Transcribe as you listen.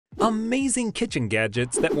Amazing kitchen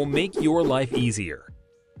gadgets that will make your life easier.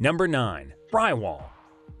 Number 9. Frywall.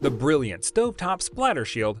 The brilliant stovetop splatter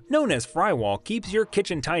shield known as Frywall keeps your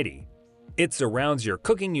kitchen tidy. It surrounds your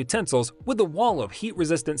cooking utensils with a wall of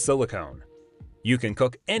heat-resistant silicone. You can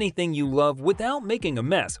cook anything you love without making a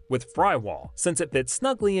mess with Frywall since it fits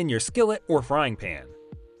snugly in your skillet or frying pan.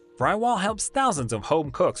 Frywall helps thousands of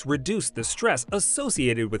home cooks reduce the stress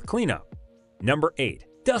associated with cleanup. Number 8.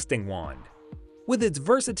 Dusting wand. With its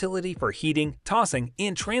versatility for heating, tossing,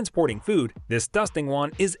 and transporting food, this dusting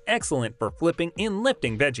wand is excellent for flipping and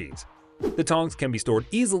lifting veggies. The tongs can be stored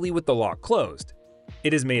easily with the lock closed.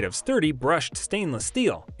 It is made of sturdy brushed stainless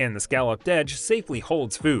steel, and the scalloped edge safely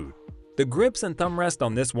holds food. The grips and thumb rest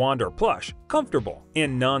on this wand are plush, comfortable,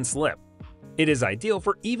 and non-slip. It is ideal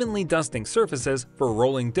for evenly dusting surfaces for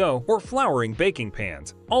rolling dough or flouring baking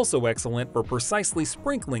pans, also excellent for precisely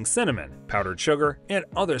sprinkling cinnamon, powdered sugar, and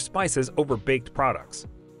other spices over baked products.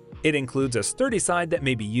 It includes a sturdy side that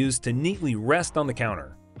may be used to neatly rest on the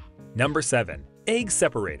counter. Number 7. Egg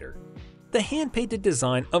separator. The hand-painted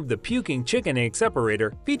design of the puking chicken egg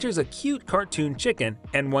separator features a cute cartoon chicken,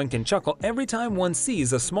 and one can chuckle every time one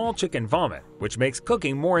sees a small chicken vomit, which makes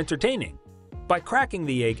cooking more entertaining. By cracking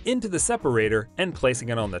the egg into the separator and placing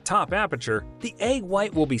it on the top aperture, the egg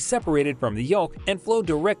white will be separated from the yolk and flow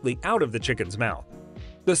directly out of the chicken's mouth.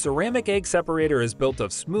 The ceramic egg separator is built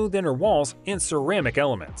of smooth inner walls and ceramic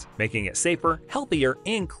elements, making it safer, healthier,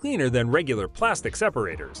 and cleaner than regular plastic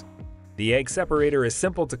separators. The egg separator is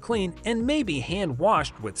simple to clean and may be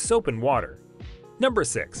hand-washed with soap and water. Number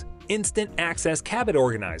 6. Instant Access Cabinet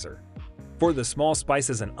Organizer. For the small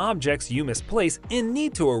spices and objects you misplace and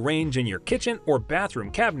need to arrange in your kitchen or bathroom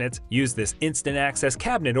cabinets, use this Instant Access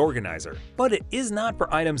Cabinet Organizer, but it is not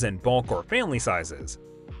for items in bulk or family sizes.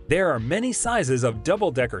 There are many sizes of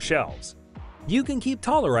double-decker shelves. You can keep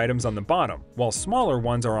taller items on the bottom, while smaller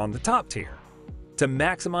ones are on the top tier. To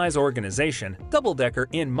maximize organization, double-decker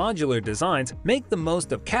and modular designs make the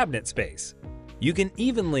most of cabinet space. You can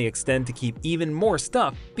evenly extend to keep even more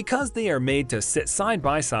stuff because they are made to sit side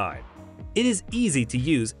by side. It is easy to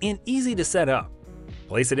use and easy to set up.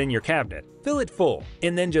 Place it in your cabinet, fill it full,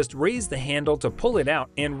 and then just raise the handle to pull it out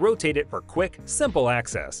and rotate it for quick, simple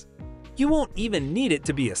access. You won't even need it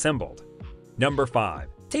to be assembled. Number 5.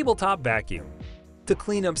 Tabletop vacuum. To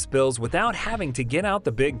clean up spills without having to get out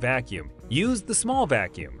the big vacuum, use the small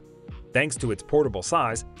vacuum. Thanks to its portable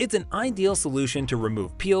size, it's an ideal solution to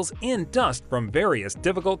remove peels and dust from various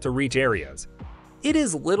difficult-to-reach areas. It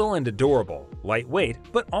is little and adorable, lightweight,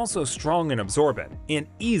 but also strong and absorbent, and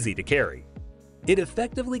easy to carry. It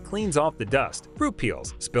effectively cleans off the dust, fruit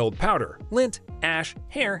peels, spilled powder, lint, ash,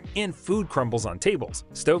 hair, and food crumbles on tables,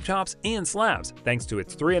 stovetops, and slabs thanks to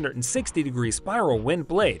its 360-degree spiral wind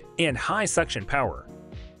blade and high suction power.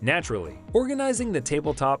 Naturally, organizing the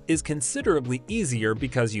tabletop is considerably easier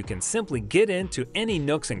because you can simply get into any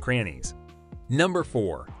nooks and crannies. Number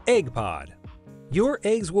 4. Egg pod. Your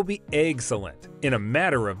eggs will be egg-cellent in a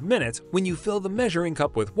matter of minutes when you fill the measuring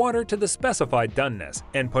cup with water to the specified doneness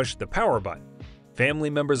and push the power button. Family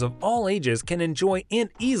members of all ages can enjoy and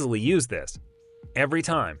easily use this. Every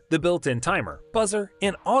time, the built-in timer, buzzer,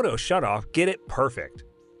 and auto shutoff get it perfect.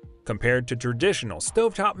 Compared to traditional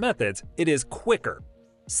stovetop methods, it is quicker.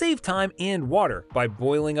 Save time and water by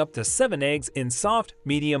boiling up to 7 eggs in soft,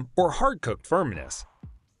 medium, or hard-cooked firmness.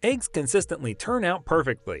 Eggs consistently turn out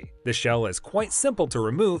perfectly, the shell is quite simple to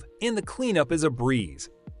remove, and the cleanup is a breeze.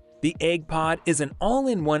 The egg pod is an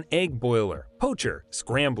all-in-one egg boiler, poacher,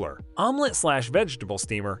 scrambler, omelet/vegetable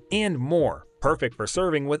steamer, and more, perfect for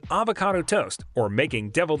serving with avocado toast or making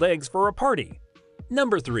deviled eggs for a party.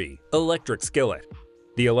 Number 3. Electric skillet.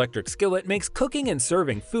 The electric skillet makes cooking and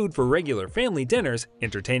serving food for regular family dinners,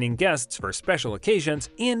 entertaining guests for special occasions,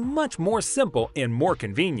 and much more simple and more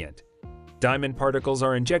convenient. Diamond particles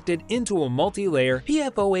are injected into a multi-layer,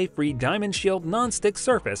 PFOA-free diamond shield non-stick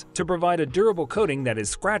surface to provide a durable coating that is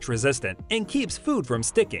scratch-resistant and keeps food from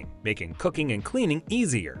sticking, making cooking and cleaning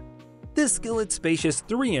easier. This skillet's spacious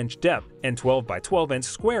 3-inch depth and 12 by 12-inch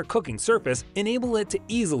square cooking surface enable it to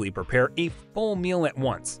easily prepare a full meal at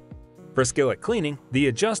once. For skillet cleaning, the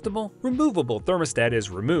adjustable, removable thermostat is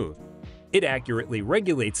removed. It accurately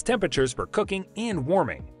regulates temperatures for cooking and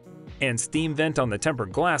warming. And steam vent on the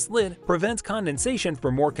tempered glass lid prevents condensation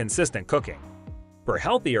for more consistent cooking. For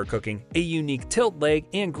healthier cooking, a unique tilt leg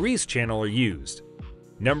and grease channel are used.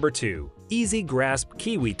 Number 2. Easy Grasp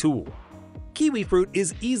Kiwi Tool. Kiwi fruit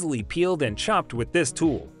is easily peeled and chopped with this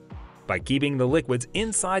tool. By keeping the liquids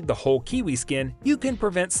inside the whole kiwi skin, you can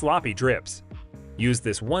prevent sloppy drips. Use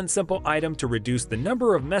this one simple item to reduce the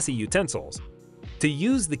number of messy utensils. To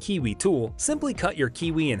use the kiwi tool, simply cut your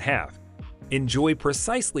kiwi in half. Enjoy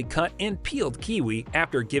precisely cut and peeled kiwi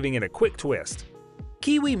after giving it a quick twist.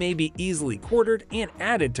 Kiwi may be easily quartered and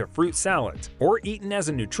added to fruit salads or eaten as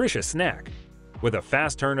a nutritious snack. With a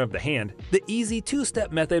fast turn of the hand, the easy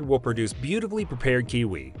two-step method will produce beautifully prepared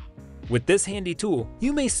kiwi. With this handy tool,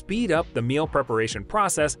 you may speed up the meal preparation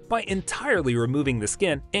process by entirely removing the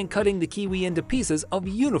skin and cutting the kiwi into pieces of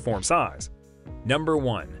uniform size. Number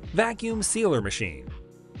 1. Vacuum Sealer Machine.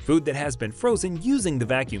 Food that has been frozen using the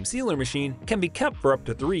vacuum sealer machine can be kept for up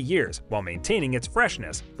to 3 years while maintaining its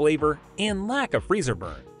freshness, flavor, and lack of freezer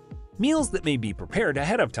burn. Meals that may be prepared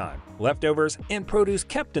ahead of time, leftovers, and produce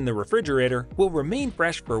kept in the refrigerator will remain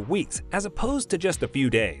fresh for weeks as opposed to just a few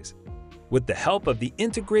days. With the help of the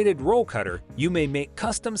integrated roll cutter, you may make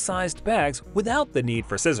custom-sized bags without the need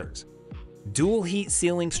for scissors. Dual heat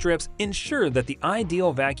sealing strips ensure that the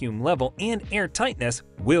ideal vacuum level and air tightness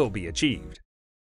will be achieved.